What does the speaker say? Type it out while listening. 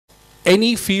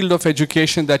any field of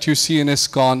education that you see in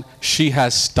ISKCON, she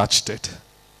has touched it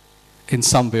in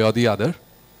some way or the other.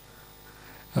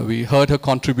 We heard her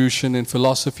contribution in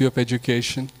philosophy of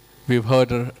education. We've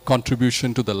heard her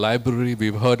contribution to the library.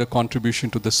 We've heard her contribution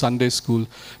to the Sunday school.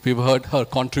 We've heard her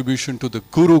contribution to the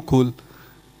Gurukul.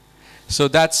 So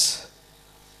that's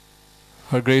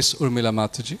Her Grace Urmilla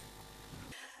Mataji.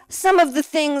 Some of the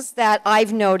things that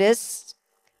I've noticed: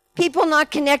 people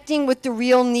not connecting with the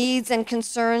real needs and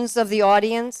concerns of the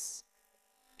audience,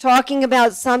 talking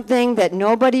about something that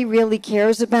nobody really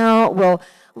cares about. Well,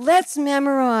 let's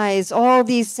memorize all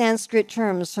these Sanskrit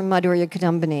terms from Madhurya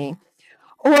Kadambini.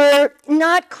 Or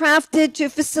not crafted to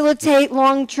facilitate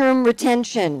long-term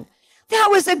retention. That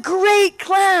was a great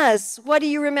class. What do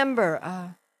you remember?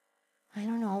 I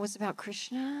don't know, it was about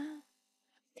Krishna.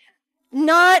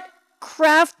 Not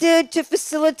crafted to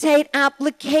facilitate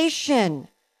application.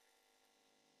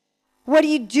 What do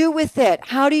you do with it?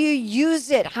 How do you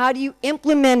use it? How do you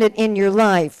implement it in your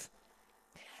life?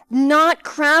 Not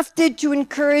crafted to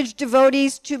encourage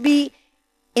devotees to be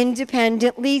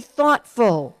independently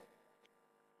thoughtful.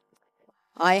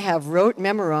 I have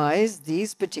memorized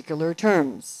these particular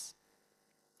terms.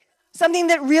 Something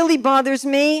that really bothers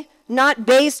me, not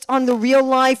based on the real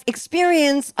life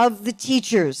experience of the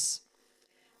teachers.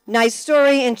 Nice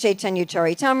story in Chaitanya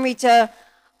Charitamrita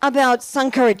about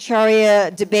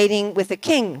Sankaracharya debating with a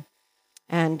king.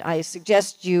 And I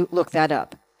suggest you look that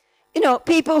up. You know,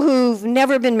 people who've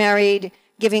never been married,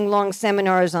 giving long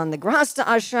seminars on the Grihastha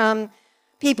ashram,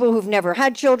 people who've never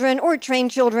had children or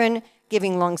trained children,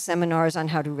 giving long seminars on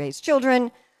how to raise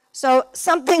children. So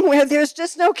something where there's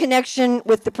just no connection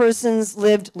with the person's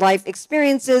lived life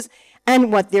experiences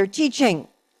and what they're teaching.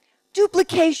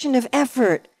 Duplication of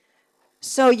effort.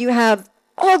 So you have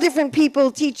all different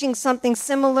people teaching something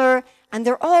similar, and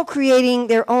they're all creating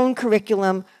their own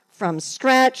curriculum from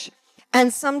scratch,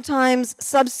 and sometimes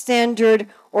substandard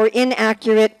or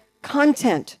inaccurate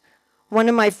content. One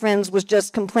of my friends was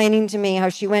just complaining to me how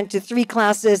she went to 3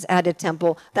 classes at a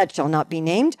temple that shall not be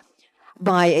named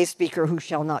by a speaker who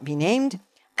shall not be named,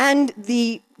 and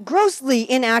the grossly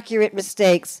inaccurate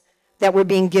mistakes that were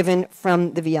being given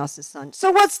from the Vyasa Sun.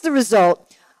 So what's the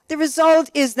result? The result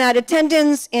is that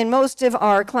attendance in most of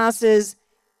our classes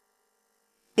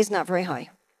is not very high.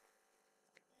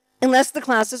 Unless the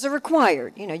classes are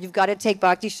required. You know, you've got to take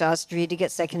Bhakti-Shastrы to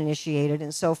get second initiated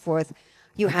and so forth.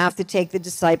 You have to take the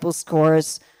disciples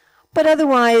course. But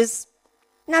otherwise,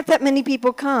 not that many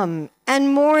people come.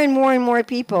 And more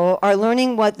people are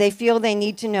learning what they feel they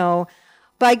need to know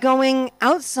by going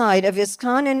outside of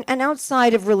ISKCON and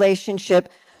outside of relationship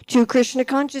to Krishna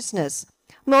consciousness.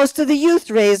 Most of the youth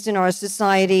raised in our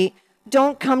society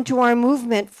don't come to our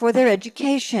movement for their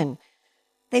education.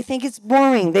 They think it's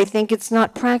boring. They think it's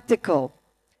not practical.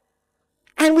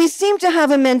 And we seem to have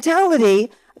a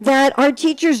mentality that our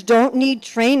teachers don't need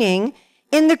training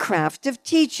in the craft of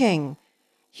teaching.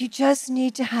 You just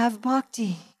need to have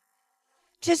bhakti.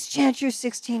 Just chant your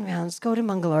 16 rounds, go to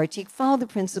Mangalarti, follow the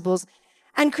principles,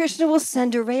 and Krishna will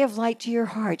send a ray of light to your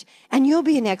heart, and you'll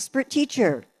be an expert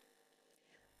teacher.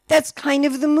 That's kind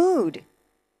of the mood.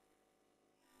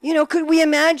 You know, could we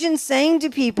imagine saying to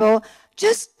people,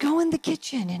 just go in the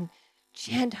kitchen and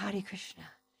chant Hare Krishna,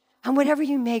 and whatever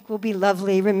you make will be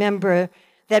lovely. Remember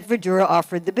that Vidura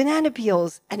offered the banana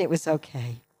peels, and it was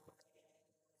okay.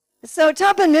 So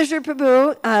Tapan Mishra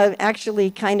Prabhu actually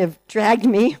kind of dragged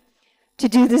me to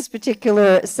do this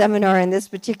particular seminar and this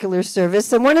particular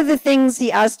service. And one of the things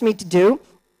he asked me to do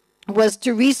was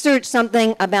to research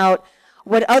something about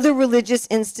what other religious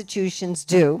institutions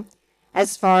do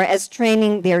as far as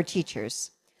training their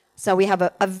teachers. So we have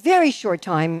a very short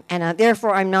time, and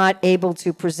therefore I'm not able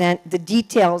to present the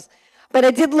details. But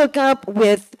I did look up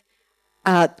with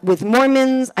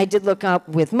Mormons, I did look up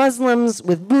with Muslims,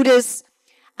 with Buddhists,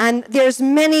 and there's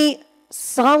many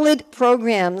solid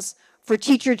programs for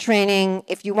teacher training.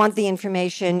 If you want the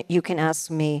information, you can ask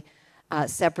me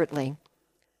separately.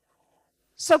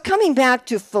 So coming back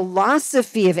to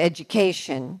philosophy of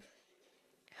education,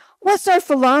 what's our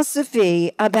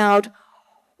philosophy about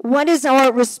what is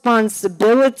our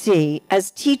responsibility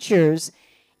as teachers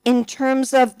in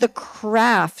terms of the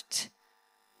craft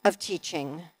of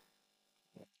teaching?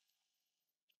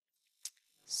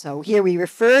 So here we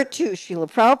refer to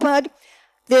Srila Prabhupada.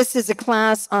 This is a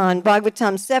class on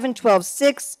Bhagavatam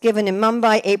 7.12.6 given in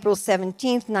Mumbai, April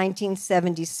 17th,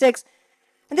 1976.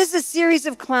 And this is a series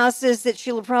of classes that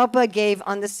Srila Prabhupada gave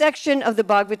on the section of the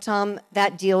Bhagavatam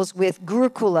that deals with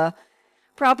Gurukula.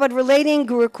 Prabhupada relating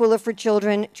Gurukula for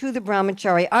children to the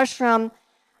Brahmachari ashram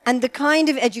and the kind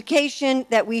of education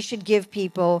that we should give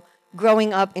people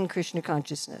growing up in Krishna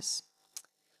consciousness.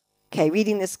 Okay,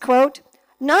 reading this quote.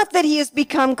 Not that he has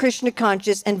become Krishna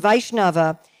conscious and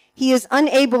Vaishnava, he is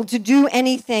unable to do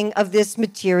anything of this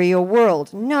material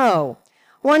world. No.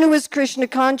 One who is Krishna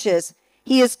conscious,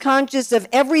 he is conscious of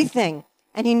everything,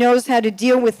 and he knows how to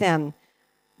deal with them.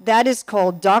 That is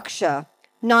called daksha,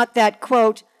 not that,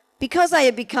 quote, because I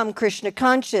have become Krishna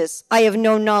conscious, I have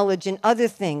no knowledge in other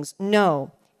things.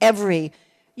 No, every.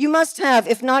 You must have,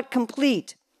 if not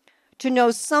complete, to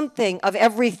know something of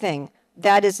everything.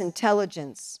 That is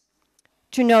intelligence.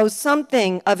 To know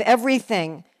something of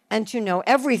everything and to know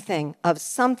everything of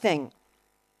something.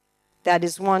 That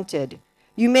is wanted.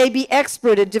 You may be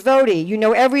expert, a devotee. You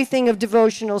know everything of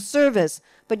devotional service,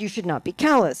 but you should not be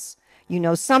callous. You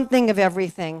know something of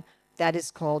everything. That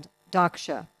is called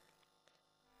daksha.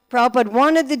 Prabhupada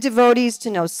wanted the devotees to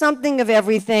know something of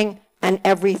everything and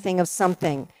everything of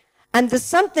something. And the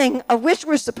something of which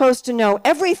we're supposed to know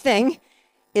everything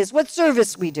is what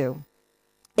service we do.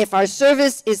 If our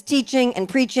service is teaching and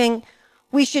preaching,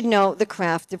 we should know the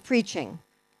craft of preaching.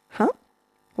 Huh?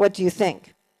 What do you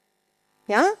think?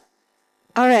 Yeah?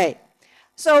 All right.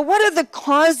 So what are the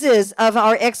causes of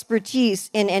our expertise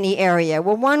in any area?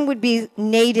 Well, one would be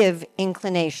native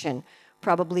inclination,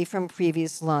 probably from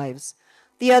previous lives.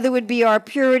 The other would be our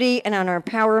purity and our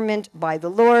empowerment by the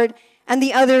Lord. And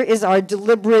the other is our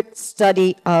deliberate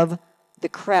study of the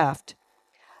craft.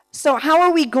 So how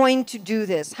are we going to do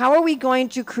this? How are we going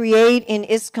to create in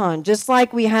ISKCON, just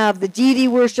like we have the Deity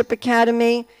Worship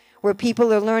Academy, where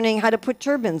people are learning how to put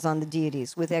turbans on the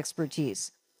deities with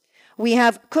expertise. We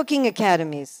have cooking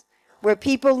academies, where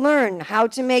people learn how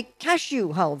to make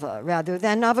cashew halva rather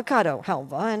than avocado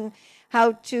halva, and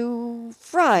how to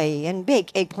fry and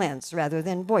bake eggplants rather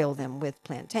than boil them with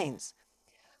plantains.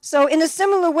 So in a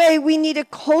similar way, we need a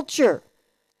culture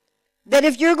that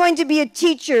if you're going to be a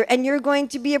teacher and you're going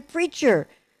to be a preacher,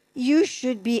 you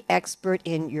should be expert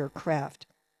in your craft.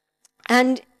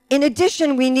 And in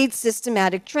addition, we need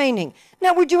systematic training.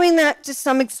 Now, we're doing that to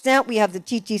some extent. We have the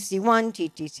TTC1,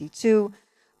 TTC2,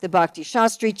 the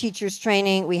Bhakti-Shastrы teachers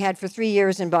training. We had for 3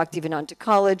 years in Bhaktivedanta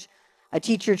College, a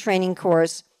teacher training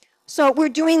course. So we're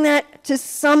doing that to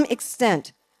some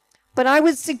extent. But I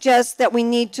would suggest that we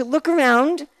need to look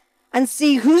around and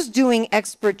see who's doing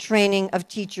expert training of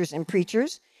teachers and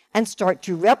preachers and start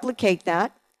to replicate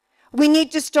that. We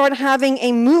need to start having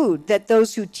a mood that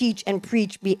those who teach and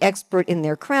preach be expert in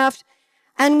their craft,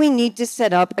 and we need to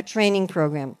set up a training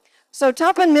program. So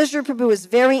Tapan Mishra Prabhu is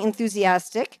very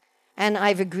enthusiastic, and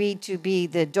I've agreed to be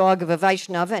the dog of a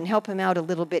Vaishnava and help him out a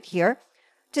little bit here,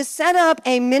 to set up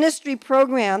a ministry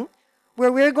program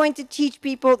where we're going to teach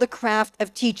people the craft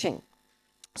of teaching.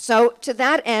 So to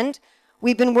that end,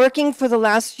 we've been working for the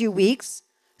last few weeks.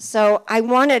 So I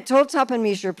told Tapan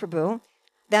Mishra Prabhu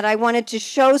that I wanted to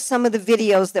show some of the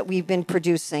videos that we've been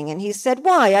producing. And he said,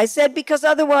 why? I said, because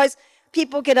otherwise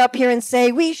people get up here and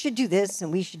say, we should do this,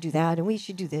 and we should do that, and we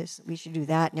should do this, and we should do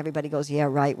that. And everybody goes, yeah,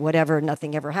 right, whatever,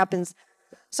 nothing ever happens.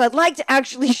 So I'd like to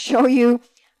actually show you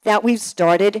that we've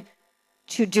started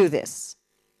to do this.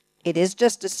 It is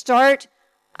just a start.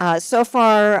 So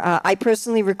far, I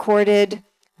personally recorded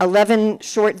 11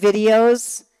 short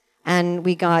videos, and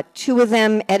we got 2 of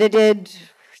them edited.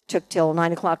 Took till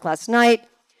 9 o'clock last night.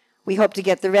 We hope to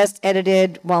get the rest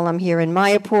edited while I'm here in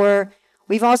Mayapur.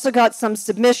 We've also got some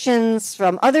submissions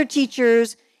from other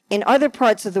teachers in other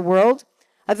parts of the world.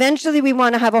 Eventually, we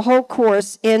want to have a whole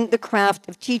course in the craft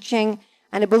of teaching,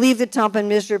 and I believe that Tapan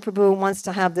Mishra Prabhu wants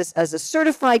to have this as a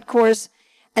certified course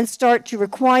and start to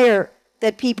require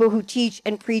that people who teach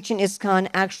and preach in ISKCON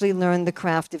actually learn the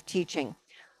craft of teaching.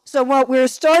 So what we're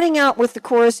starting out with the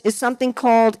course is something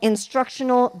called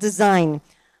instructional design.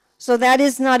 So that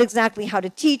is not exactly how to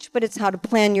teach, but it's how to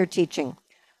plan your teaching.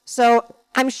 So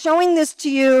I'm showing this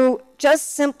to you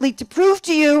just simply to prove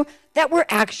to you that we're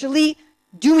actually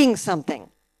doing something.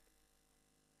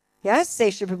 Yes,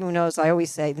 Sesha Prabhu knows, I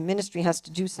always say, the ministry has to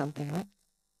do something, right?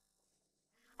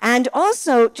 And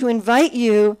also to invite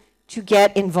you to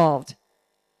get involved.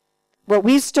 What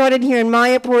we've started here in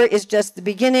Mayapur is just the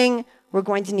beginning. We're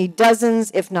going to need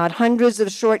dozens, if not hundreds,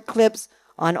 of short clips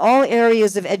on all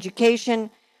areas of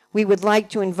education. We would like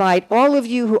to invite all of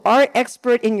you who are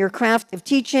expert in your craft of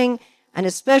teaching, and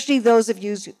especially those of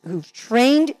you who've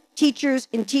trained teachers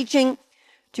in teaching,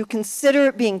 to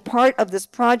consider being part of this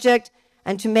project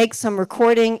and to make some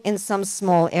recording in some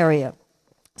small area.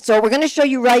 So we're going to show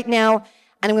you right now,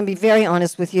 and I'm going to be very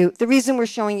honest with you, the reason we're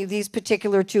showing you these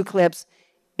particular 2 clips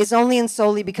is only and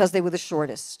solely because they were the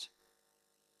shortest.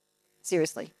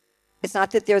 Seriously. It's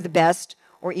not that they're the best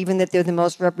or even that they're the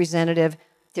most representative.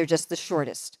 They're just the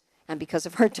shortest. And because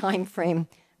of our time frame,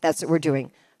 that's what we're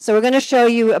doing. So we're going to show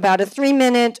you about a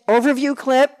 3-minute overview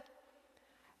clip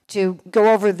to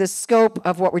go over the scope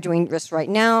of what we're doing just right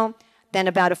now, then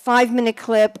about a 5-minute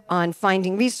clip on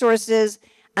finding resources,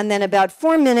 and then about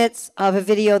 4 minutes of a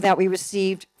video that we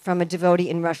received from a devotee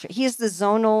in Russia. He is the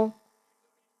zonal,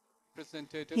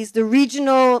 he's the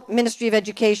regional Ministry of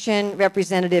Education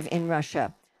representative in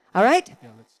Russia. All right? Yeah,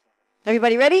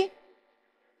 everybody ready?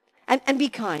 And be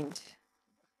kind.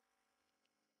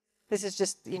 This is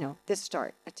just, this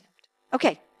start attempt.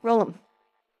 Okay, roll them.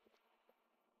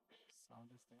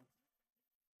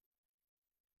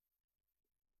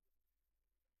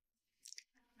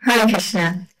 Hare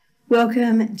Krishna.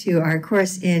 Welcome to our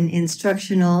course in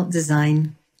instructional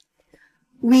design.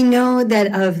 We know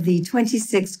that of the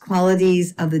 26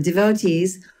 qualities of the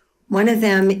devotees, one of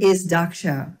them is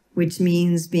daksha, which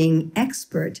means being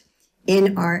expert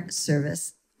in our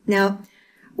service. Now,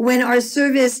 when our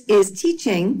service is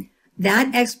teaching,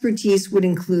 that expertise would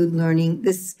include learning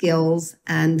the skills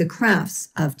and the crafts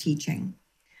of teaching.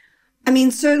 I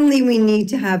mean, certainly we need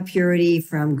to have purity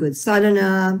from good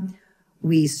sadhana.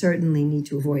 We certainly need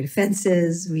to avoid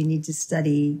offenses. We need to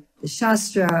study the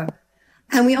Shastra.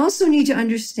 And we also need to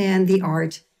understand the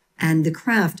art and the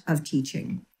craft of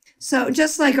teaching. So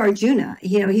just like Arjuna,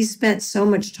 he spent so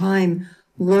much time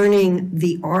learning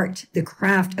the art, the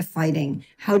craft of fighting,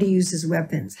 how to use his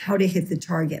weapons, how to hit the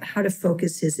target, how to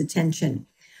focus his attention.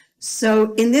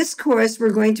 So in this course, we're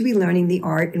going to be learning the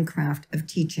art and craft of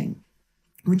teaching,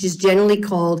 which is generally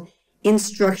called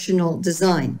instructional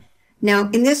design.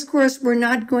 Now, in this course, we're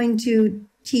not going to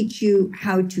teach you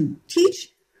how to teach,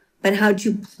 but how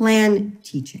to plan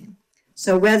teaching.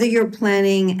 So whether you're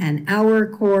planning an hour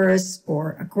course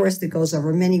or a course that goes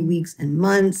over many weeks and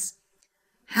months,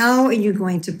 how are you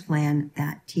going to plan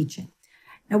that teaching?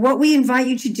 Now, what we invite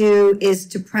you to do is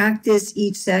to practice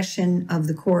each session of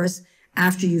the course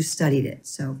after you've studied it.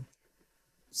 So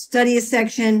study a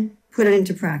section, put it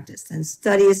into practice, and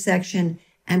study a section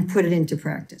and put it into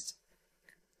practice.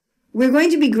 We're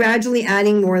going to be gradually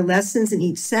adding more lessons in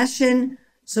each session.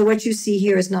 So what you see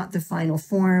here is not the final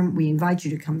form. We invite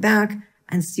you to come back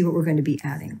and see what we're going to be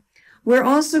adding. We're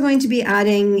also going to be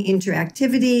adding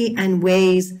interactivity and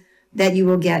ways that you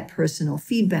will get personal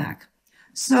feedback.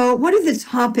 So what are the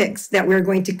topics that we're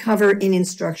going to cover in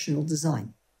instructional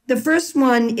design? The first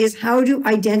one is how to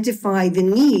identify the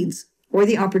needs or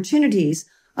the opportunities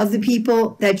of the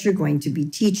people that you're going to be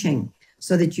teaching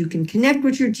so that you can connect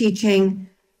what you're teaching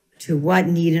to what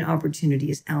need and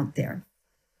opportunity is out there.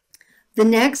 The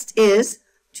next is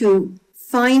to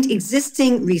find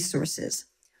existing resources.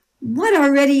 What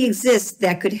already exists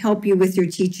that could help you with your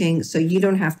teaching so you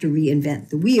don't have to reinvent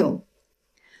the wheel?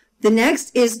 The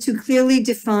next is to clearly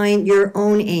define your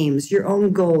own aims, your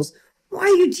own goals. Why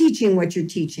are you teaching what you're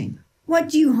teaching? What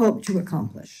do you hope to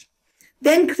accomplish?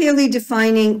 Then clearly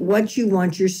defining what you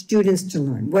want your students to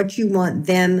learn, what you want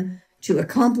them to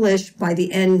accomplish by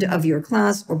the end of your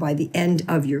class or by the end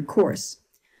of your course.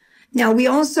 Now, we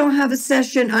also have a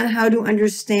session on how to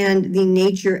understand the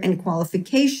nature and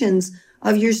qualifications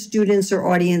of your students or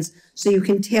audience so you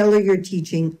can tailor your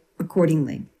teaching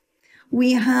accordingly.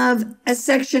 We have a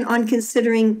section on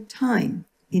considering time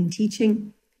in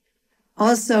teaching.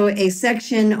 Also, a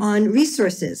section on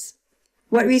resources.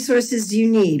 What resources do you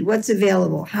need? What's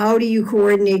available? How do you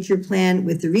coordinate your plan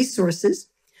with the resources?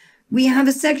 We have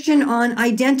a section on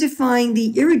identifying the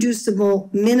irreducible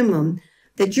minimum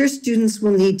that your students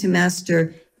will need to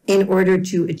master in order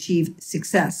to achieve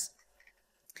success.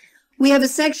 We have a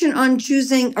section on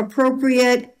choosing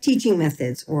appropriate teaching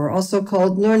methods, or also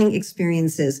called learning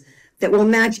experiences, that will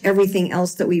match everything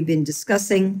else that we've been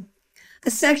discussing. A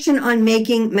section on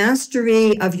making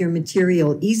mastery of your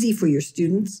material easy for your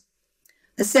students.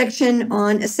 A section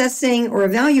on assessing or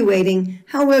evaluating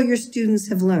how well your students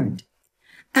have learned.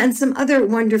 And some other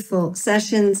wonderful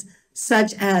sessions,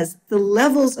 such as the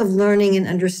levels of learning and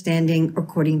understanding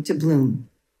according to Bloom.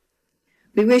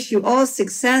 We wish you all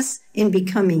success in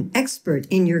becoming expert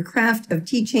in your craft of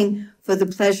teaching for the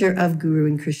pleasure of Guru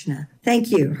and Krishna.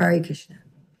 Thank you. Hare Krishna.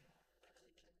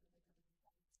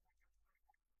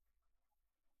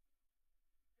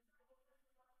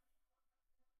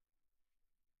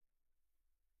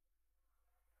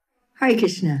 Hare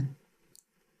Krishna.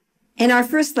 In our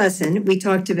first lesson, we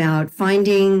talked about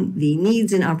finding the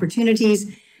needs and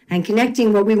opportunities and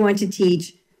connecting what we want to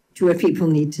teach to what people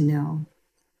need to know.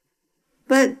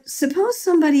 But suppose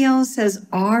somebody else has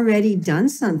already done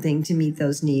something to meet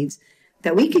those needs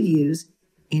that we could use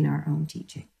in our own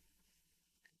teaching.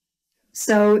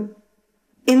 So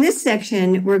in this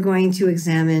section, we're going to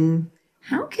examine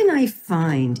how can I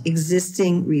find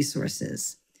existing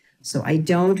resources so I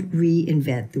don't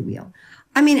reinvent the wheel.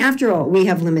 I mean, after all, we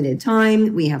have limited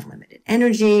time, we have limited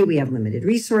energy, we have limited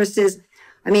resources.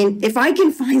 I mean, if I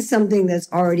can find something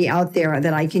that's already out there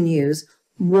that I can use,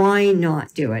 why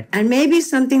not do it? And maybe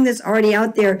something that's already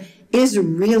out there is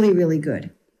really, really good.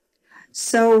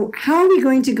 So how are we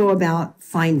going to go about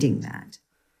finding that?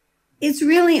 It's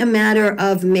really a matter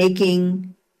of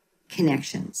making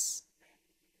connections.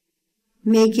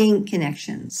 Making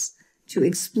connections to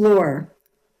explore,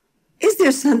 is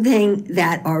there something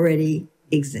that already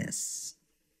exists?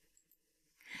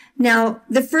 Now,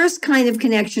 the first kind of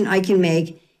connection I can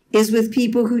make is with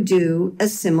people who do a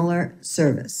similar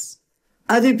service.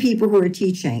 Other people who are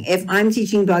teaching. If I'm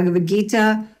teaching Bhagavad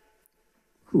Gita,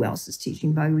 who else is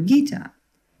teaching Bhagavad Gita?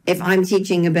 If I'm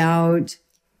teaching about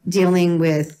dealing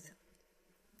with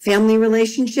family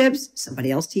relationships,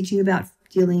 somebody else teaching about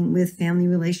dealing with family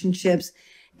relationships.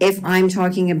 If I'm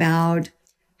talking about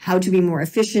how to be more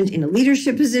efficient in a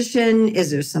leadership position,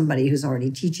 is there somebody who's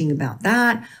already teaching about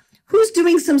that? Who's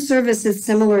doing some service that's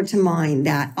similar to mine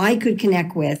that I could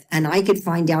connect with and I could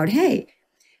find out, hey,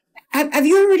 have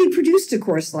you already produced a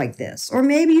course like this? Or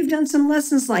maybe you've done some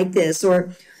lessons like this,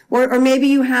 or maybe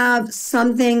you have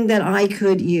something that I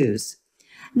could use.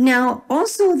 Now,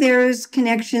 also there's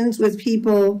connections with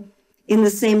people in the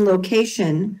same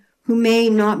location who may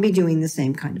not be doing the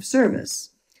same kind of service,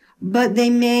 but they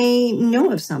may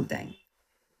know of something.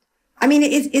 I mean,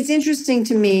 it's interesting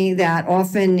to me that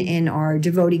often in our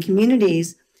devotee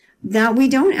communities that we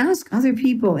don't ask other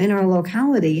people in our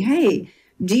locality, hey,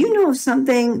 do you know of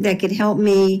something that could help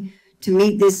me to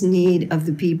meet this need of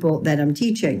the people that I'm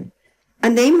teaching?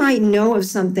 And they might know of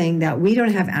something that we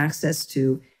don't have access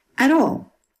to at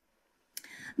all.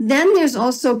 Then there's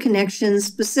also connections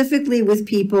specifically with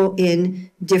people in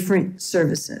different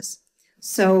services.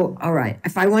 So, all right,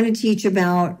 if I want to teach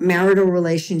about marital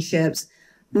relationships,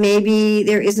 maybe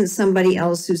there isn't somebody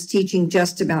else who's teaching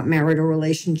just about marital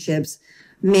relationships.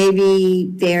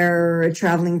 Maybe they're a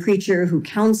traveling preacher who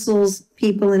counsels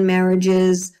people in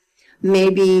marriages.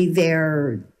 Maybe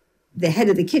they're the head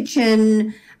of the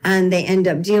kitchen and they end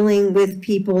up dealing with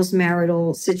people's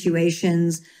marital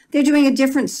situations. They're doing a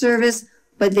different service,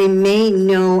 but they may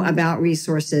know about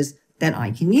resources that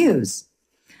I can use.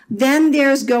 Then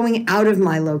there's going out of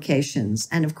my locations.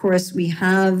 And of course, we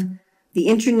have the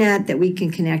internet that we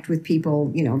can connect with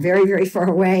people, very, very far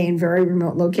away in very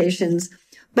remote locations,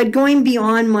 but going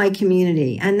beyond my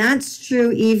community. And that's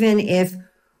true even if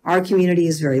our community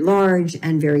is very large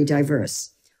and very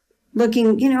diverse.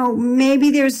 Looking, maybe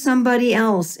there's somebody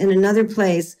else in another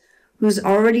place who's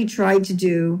already tried to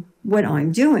do what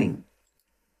I'm doing.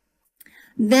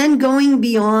 Then going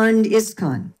beyond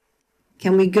ISKCON.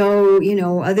 Can we go,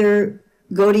 other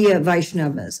Gaudiya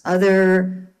Vaishnavas,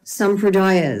 other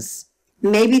Sampradayas?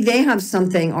 Maybe they have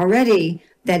something already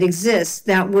that exists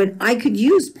that I could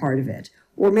use part of it,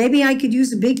 or maybe I could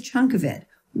use a big chunk of it.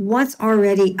 What's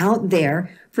already out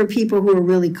there for people who are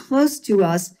really close to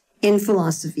us in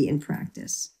philosophy and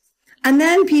practice? And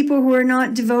then people who are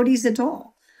not devotees at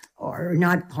all, or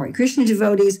not Hare Krishna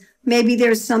devotees. Maybe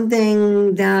there's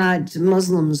something that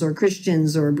Muslims or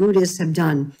Christians or Buddhists have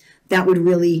done that would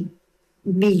really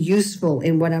be useful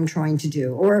in what I'm trying to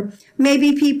do. Or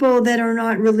maybe people that are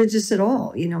not religious at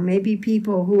all, maybe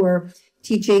people who are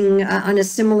teaching on a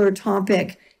similar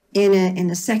topic in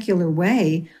a secular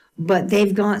way, but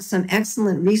they've got some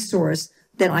excellent resource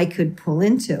that I could pull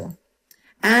into.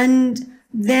 And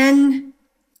then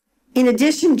in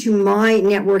addition to my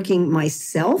networking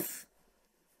myself,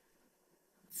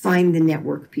 find the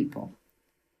network people.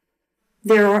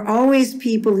 There are always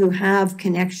people who have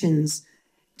connections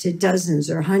to dozens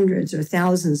or hundreds or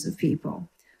thousands of people.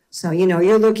 So,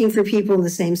 you're looking for people in the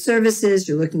same services,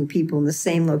 you're looking for people in the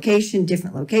same location,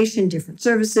 different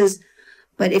services.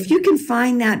 But if you can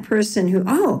find that person who,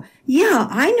 oh, yeah,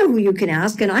 I know who you can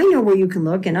ask, and I know where you can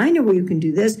look, and I know where you can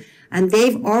do this, and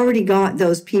they've already got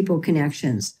those people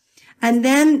connections. And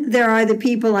then there are the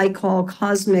people I call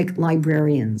cosmic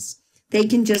librarians. They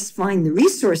can just find the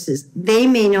resources. They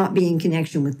may not be in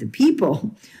connection with the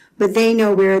people, but they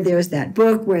know where there's that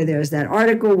book, where there's that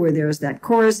article, where there's that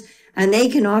course, and they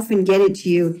can often get it to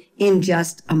you in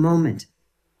just a moment.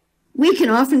 We can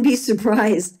often be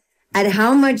surprised at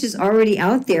how much is already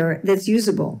out there that's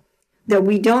usable, that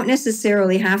we don't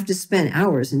necessarily have to spend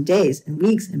hours and days and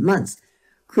weeks and months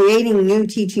creating new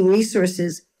teaching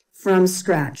resources from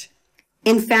scratch.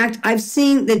 In fact, I've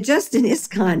seen that just in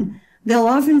ISKCON, there'll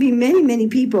often be many, many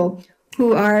people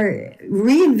who are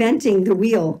reinventing the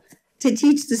wheel to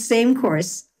teach the same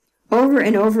course over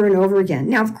and over and over again.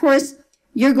 Now, of course,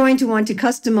 you're going to want to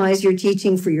customize your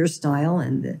teaching for your style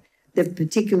and the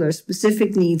particular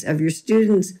specific needs of your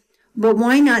students. but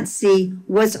why not see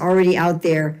what's already out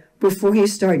there before you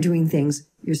start doing things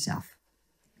yourself?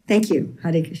 Thank you.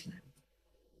 Hare Krishna.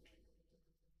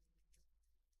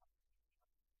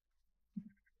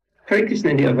 Hare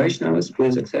Krishna, dear Vaishnavas,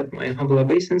 please accept my humble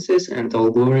obeisances and all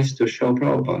glories to Srila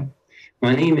Prabhupada.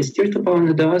 My name is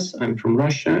Tirtha Das, I'm from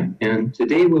Russia, and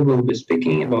today we will be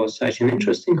speaking about such an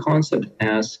interesting concept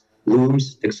as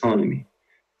Bloom's taxonomy.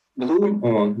 Bloom,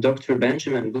 or Dr.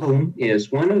 Benjamin Bloom,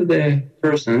 is one of the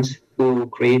persons who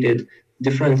created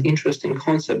different interesting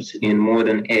concepts in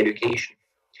modern education.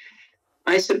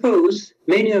 I suppose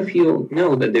many of you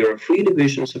know that there are three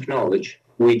divisions of knowledge,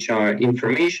 which are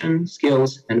information,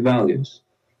 skills, and values,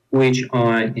 which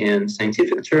are in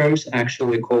scientific terms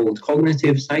actually called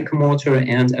cognitive, psychomotor,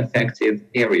 and affective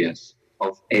areas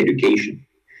of education.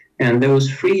 And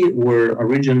those three were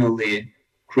originally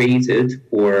created,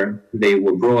 or they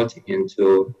were brought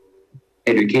into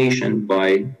education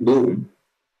by Bloom.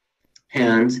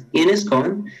 And in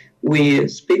ISKCON, we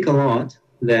speak a lot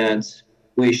that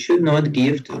we should not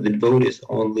give to the devotees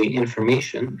only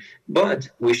information, but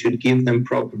we should give them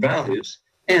proper values,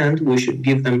 and we should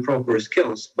give them proper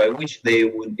skills by which they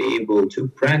would be able to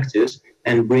practice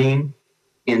and bring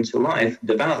into life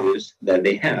the values that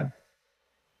they have.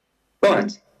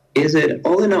 But is it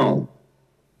all in all?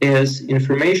 Is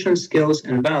information, skills,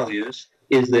 and values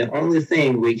is the only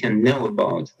thing we can know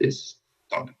about these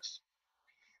topics?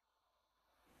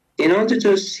 In order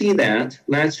to see that,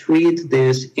 let's read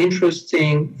this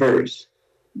interesting verse.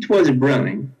 It was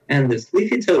brewing, and the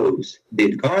sleepy toes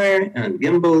did gyre and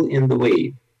gimble in the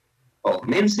wave. All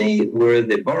mimsy were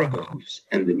the borogoves,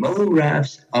 and the moon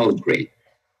rafts outgrabe.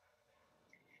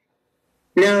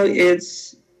 Now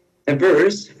it's a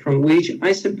verse from which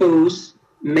I suppose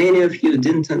many of you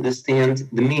didn't understand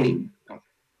the meaning of.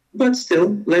 But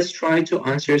still, let's try to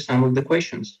answer some of the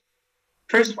questions.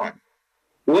 First one.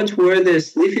 What were the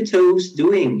sleepy toes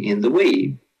doing in the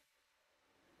wave?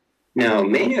 Now,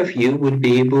 many of you would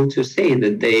be able to say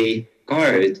that they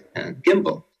gyred and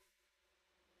gimbled.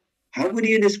 How would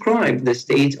you describe the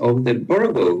state of the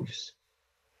borogoves?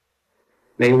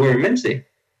 They were mimsy.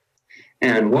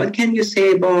 And what can you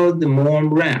say about the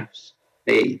morm rafts?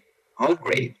 They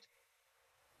outgraved.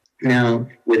 Now,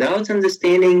 without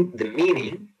understanding the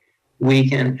meaning, we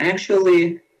can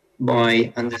actually,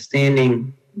 by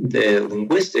understanding the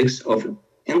linguistics of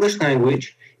English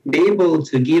language, be able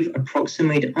to give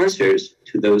approximate answers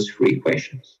to those three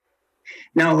questions.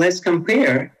 Now let's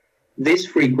compare these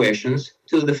three questions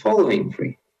to the following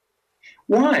three.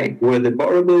 Why were the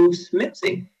borogoves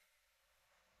mimsy?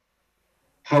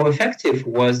 How effective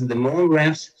was the mole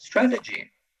raft's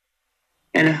strategy?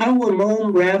 And how were mole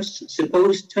rafts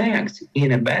supposed to act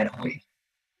in a bad way?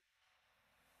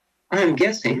 I'm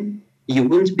guessing you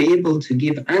wouldn't be able to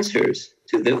give answers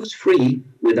to those three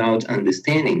without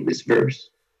understanding this verse.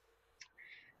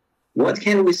 What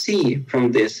can we see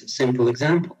from this simple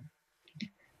example?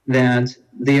 That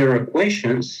there are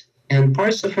questions and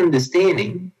parts of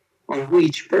understanding on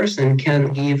which person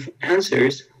can give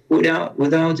answers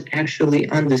without actually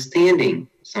understanding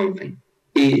something.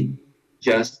 He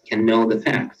just can know the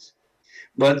facts.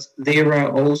 But there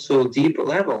are also deeper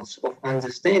levels of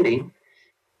understanding,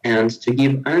 and to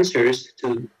give answers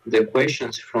to the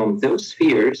questions from those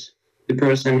spheres, the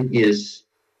person is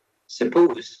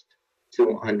supposed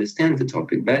to understand the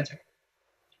topic better.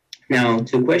 Now,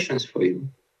 two questions for you.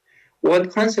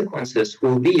 What consequences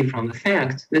will be from the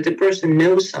fact that the person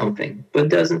knows something but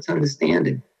doesn't understand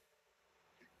it?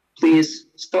 Please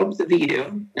stop the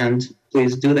video, and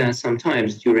please do that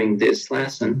sometimes during this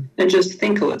lesson, and just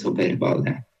think a little bit about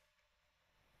that.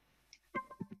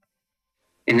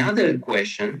 Another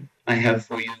question I have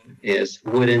for you is,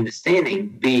 would understanding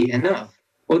be enough?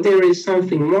 Or there is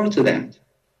something more to that?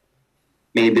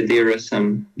 Maybe there are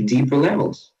some deeper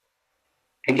levels.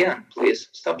 Again, please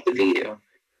stop the video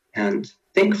and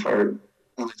think for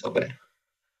a little bit.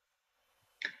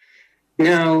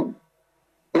 Now,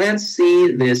 let's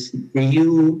see this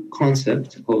new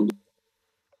concept of.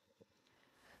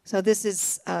 So this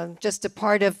is just a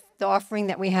part of the offering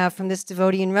that we have from this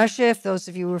devotee in Russia, if those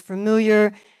of you are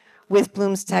familiar with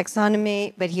Bloom's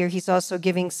taxonomy. But here he's also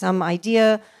giving some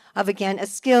idea of, again, a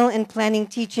skill in planning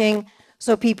teaching,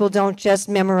 so people don't just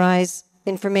memorize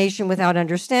information without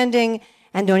understanding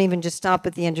and don't even just stop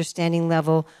at the understanding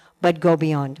level, but go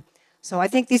beyond. So I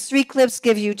think these three clips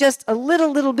give you just a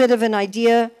little bit of an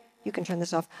idea. You can turn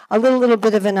this off. A little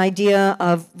bit of an idea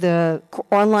of the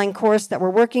online course that we're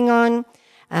working on.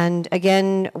 And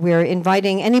again, we're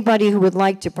inviting anybody who would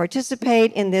like to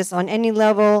participate in this on any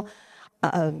level.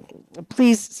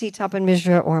 Please see Tapan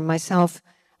Mishra or myself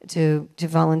to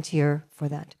volunteer for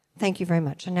that. Thank you very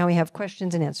much. And now we have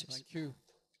questions and answers. Thank you.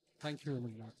 Thank you,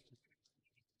 Urmilla.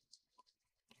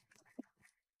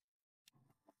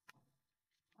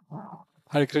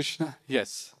 Hare Krishna.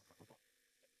 Yes.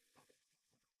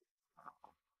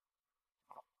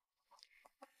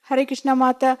 Hare Krishna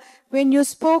Mata, when you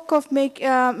spoke of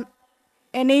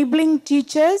enabling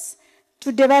teachers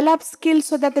to develop skills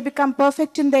so that they become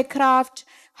perfect in their craft,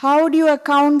 how do you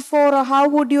account for, or how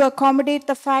would you accommodate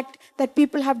the fact that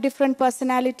people have different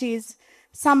personalities?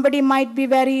 Somebody might be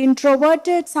very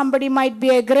introverted, somebody might be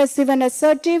aggressive and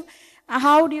assertive.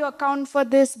 How do you account for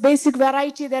this basic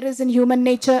variety there is in human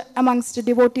nature amongst the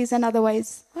devotees and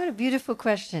otherwise? What a beautiful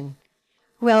question.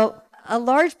 Well, a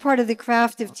large part of the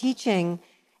craft of teaching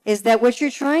is that what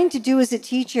you're trying to do as a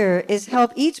teacher is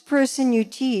help each person you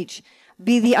teach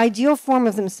be the ideal form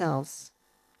of themselves.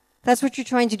 That's what you're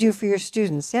trying to do for your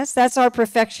students. Yes, that's our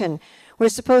perfection. We're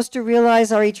supposed to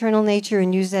realize our eternal nature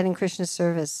and use that in Krishna's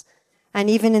service.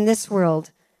 And even in this world,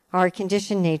 our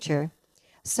conditioned nature.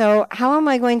 So how am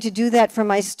I going to do that for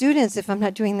my students if I'm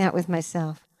not doing that with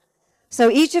myself?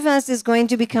 So each of us is going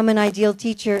to become an ideal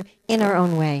teacher in our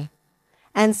own way.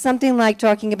 And something like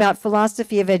talking about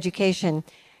philosophy of education,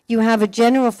 you have a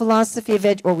general philosophy of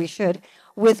or we should,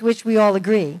 with which we all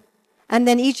agree. And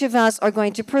then each of us are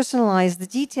going to personalize the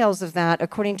details of that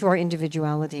according to our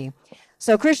individuality.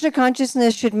 So Krishna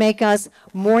consciousness should make us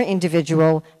more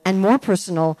individual and more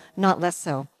personal, not less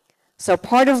so. So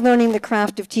part of learning the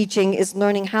craft of teaching is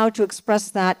learning how to express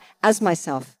that as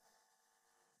myself.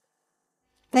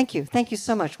 Thank you. Thank you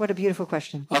so much. What a beautiful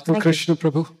question. Atma Krishna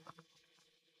Prabhu.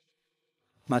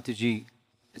 Mataji,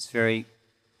 it's very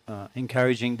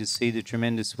encouraging to see the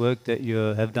tremendous work that you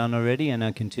have done already and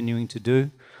are continuing to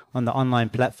do on the online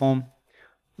platform.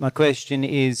 My question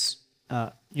is,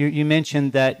 you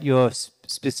mentioned that you're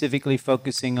specifically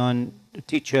focusing on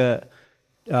teacher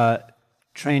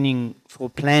training for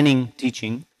planning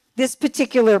teaching. This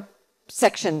particular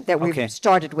section that we've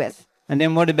started with. And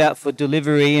then what about for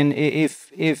delivery? And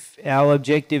if our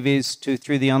objective is to,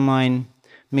 through the online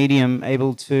medium,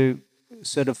 able to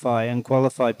certify and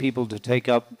qualify people to take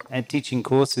up teaching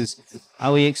courses,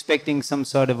 are we expecting some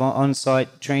sort of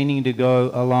on-site training to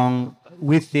go along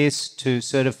with this to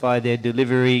certify their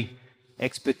delivery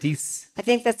expertise? I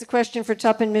think that's a question for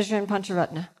Tapan Mishra and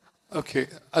Pancharatna. Okay,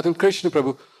 Adam Krishna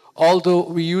Prabhu, although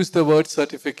we use the word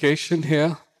certification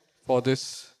here for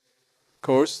this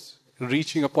course,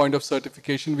 reaching a point of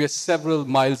certification, we are several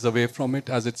miles away from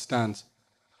it as it stands.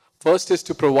 First is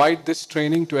to provide this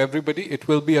training to everybody. It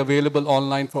will be available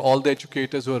online for all the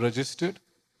educators who are registered.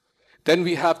 Then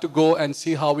we have to go and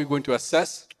see how we're going to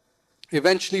assess.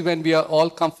 Eventually, when we are all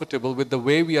comfortable with the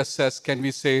way we assess, can we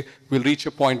say we'll reach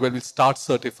a point where we'll start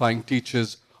certifying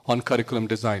teachers on curriculum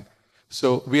design.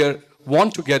 So we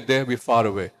want to get there, we're far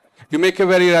away. You make a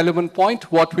very relevant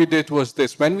point. What we did was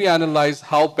this. When we analyzed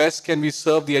how best can we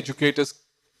serve the educators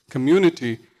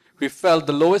community, we felt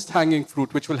the lowest hanging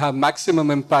fruit, which will have maximum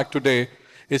impact today,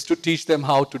 is to teach them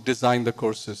how to design the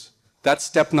courses. That's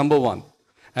step number one.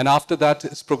 And after that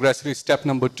is progressively step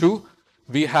number two.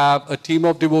 We have a team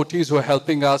of devotees who are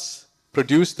helping us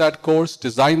produce that course,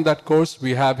 design that course.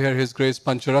 We have here His Grace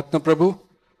Pancharatna Prabhu,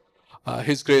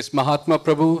 His Grace Mahatma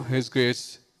Prabhu, His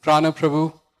Grace Prana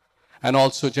Prabhu, and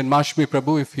also Janmashmi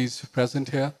Prabhu, if he's present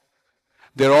here.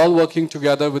 They're all working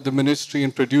together with the ministry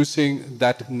in producing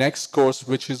that next course,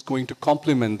 which is going to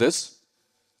complement this.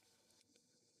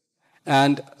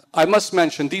 And I must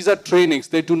mention, these are trainings.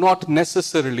 They do not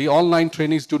necessarily, online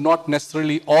trainings do not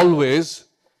necessarily always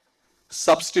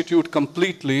substitute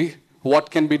completely what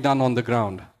can be done on the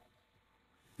ground.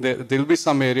 There will be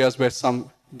some areas where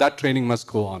that training must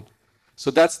go on.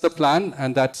 So that's the plan,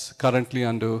 and that's currently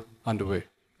underway.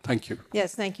 Thank you.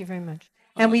 Yes, thank you very much.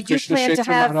 And we do Krishna plan to Kshetra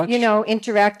have, Maharaj.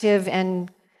 interactive and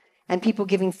people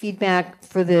giving feedback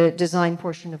for the design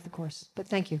portion of the course. But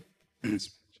thank you.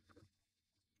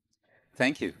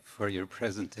 Thank you for your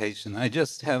presentation. I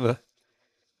just have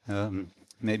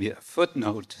maybe a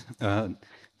footnote I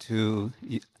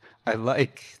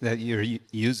like that you're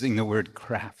using the word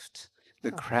craft,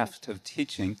 the craft of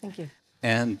teaching. Thank you.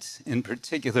 And in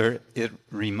particular, it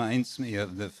reminds me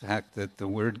of the fact that the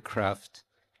word craft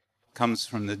comes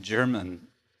from the German,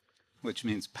 which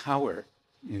means power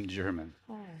in German.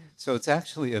 Oh. So it's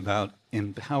actually about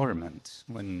empowerment.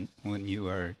 When you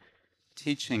are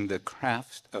teaching the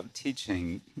craft of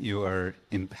teaching, you are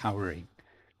empowering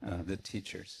the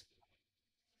teachers.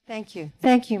 Thank you.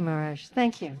 Thank you, Maharaj.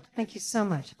 Thank you. Thank you so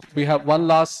much. We have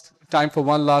time for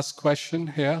one last question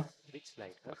here. Which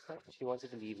slide? She wants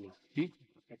it in the evening.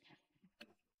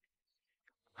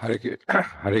 Hare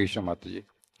Krishna Mataji.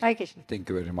 Hare Krishna. Thank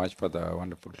you very much for the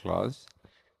wonderful class.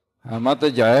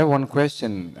 Mataji, I have one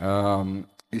question.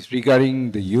 It's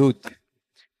regarding the youth,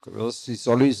 because it's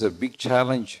always a big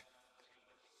challenge.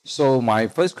 So my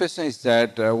first question is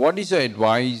that what is your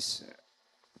advice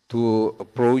to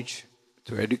approach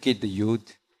to educate the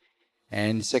youth?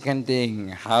 And second thing,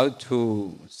 how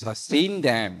to sustain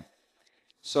them?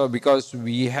 So because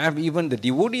we have even the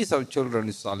devotees of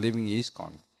children are living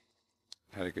ISKCON.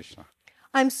 Hare Krishna.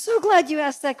 I'm so glad you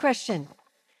asked that question.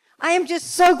 I am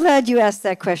just so glad you asked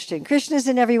that question. Krishna's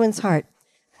in everyone's heart.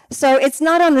 So it's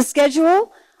not on the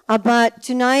schedule, but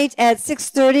tonight at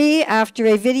 6:30, after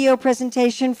a video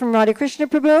presentation from Radha Krishna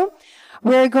Prabhu,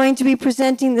 we're going to be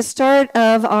presenting the start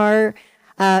of our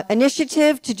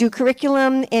initiative to do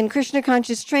curriculum in Krishna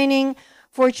conscious training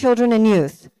for children and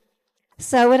youth.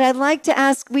 So what I'd like to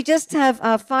ask, we just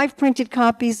have 5 printed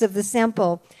copies of the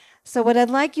sample. So what I'd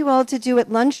like you all to do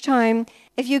at lunchtime,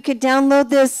 if you could download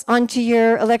this onto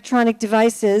your electronic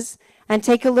devices and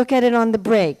take a look at it on the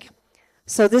break.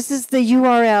 So this is the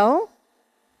URL.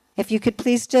 If you could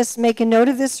please just make a note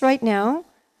of this right now.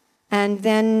 And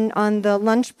then on the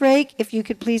lunch break, if you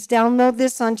could please download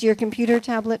this onto your computer,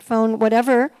 tablet, phone,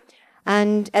 whatever.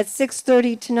 And at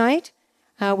 6:30 tonight,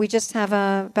 we just have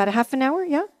about a half an hour,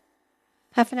 yeah?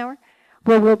 Half an hour?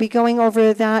 Where we'll be going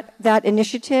over that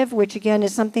initiative, which again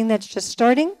is something that's just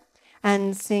starting,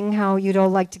 and seeing how you'd all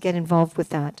like to get involved with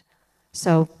that.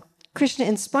 So Krishna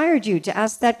inspired you to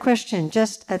ask that question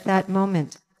just at that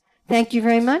moment. Thank you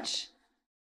very much.